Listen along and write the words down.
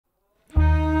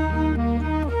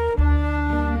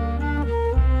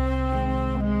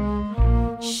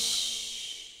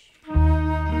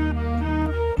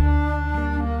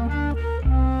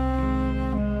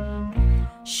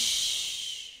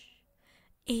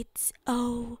It's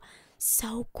oh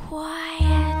so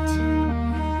quiet.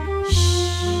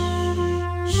 Shh,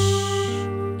 shh.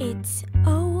 It's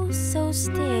oh so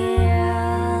still.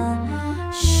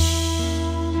 Shh,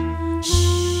 shh.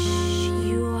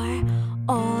 You are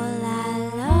all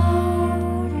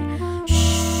alone.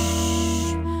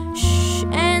 Shh, shh.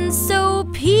 And so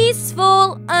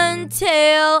peaceful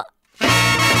until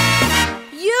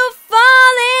you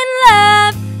fall in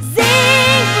love.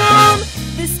 Zing boom,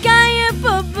 the sky up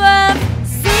above.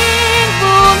 Zing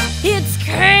boom, it's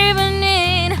caving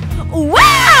in.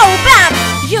 Wow, bam!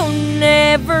 You'll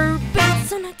never been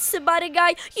so nuts about a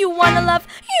guy you wanna love,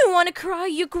 you wanna cry,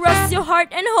 you cross your heart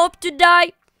and hope to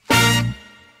die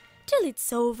till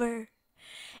it's over.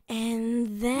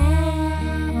 And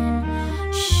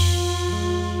then shh,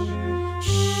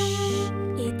 shh,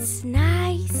 it's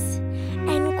nice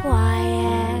and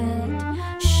quiet.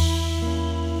 Shh,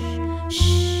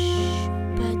 shh,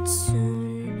 but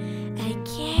soon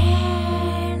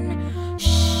again,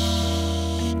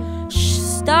 shh, shh,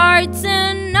 starts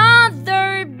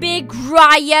another big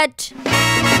riot.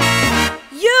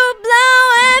 You blow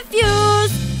a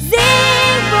fuse,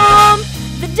 zing boom,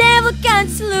 the devil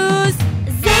can't lose.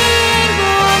 Zing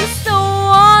boom, so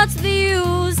what's the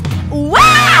use?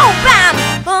 Wow, bam,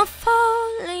 I'm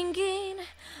falling in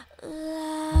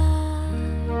love.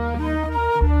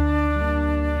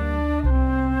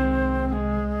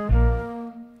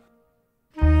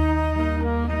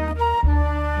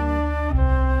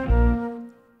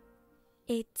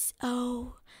 It's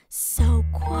oh so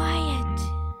quiet.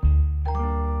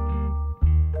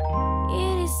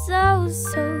 It is so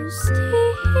still.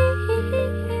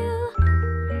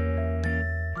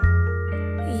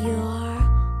 You're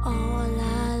all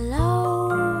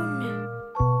alone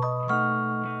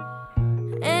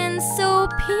and so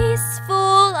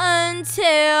peaceful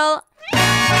until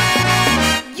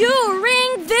you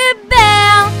ring the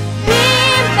bell.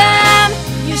 Bim bam,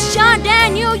 you shout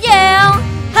and you yell.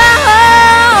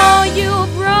 Oh, you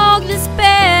broke the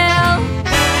spell.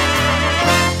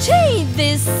 Gee,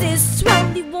 this is swell.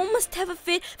 You almost have a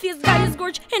fit. Feels guy is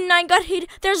gorge and I got hit.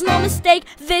 There's no mistake.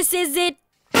 This is it.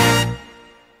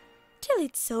 Till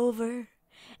it's over.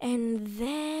 And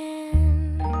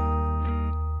then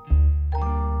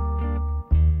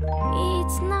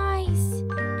it's nice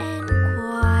and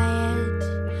quiet.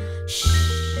 Shh,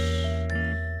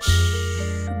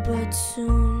 shh, but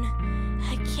soon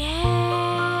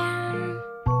again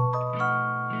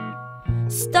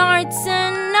starts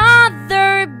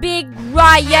another big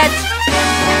riot.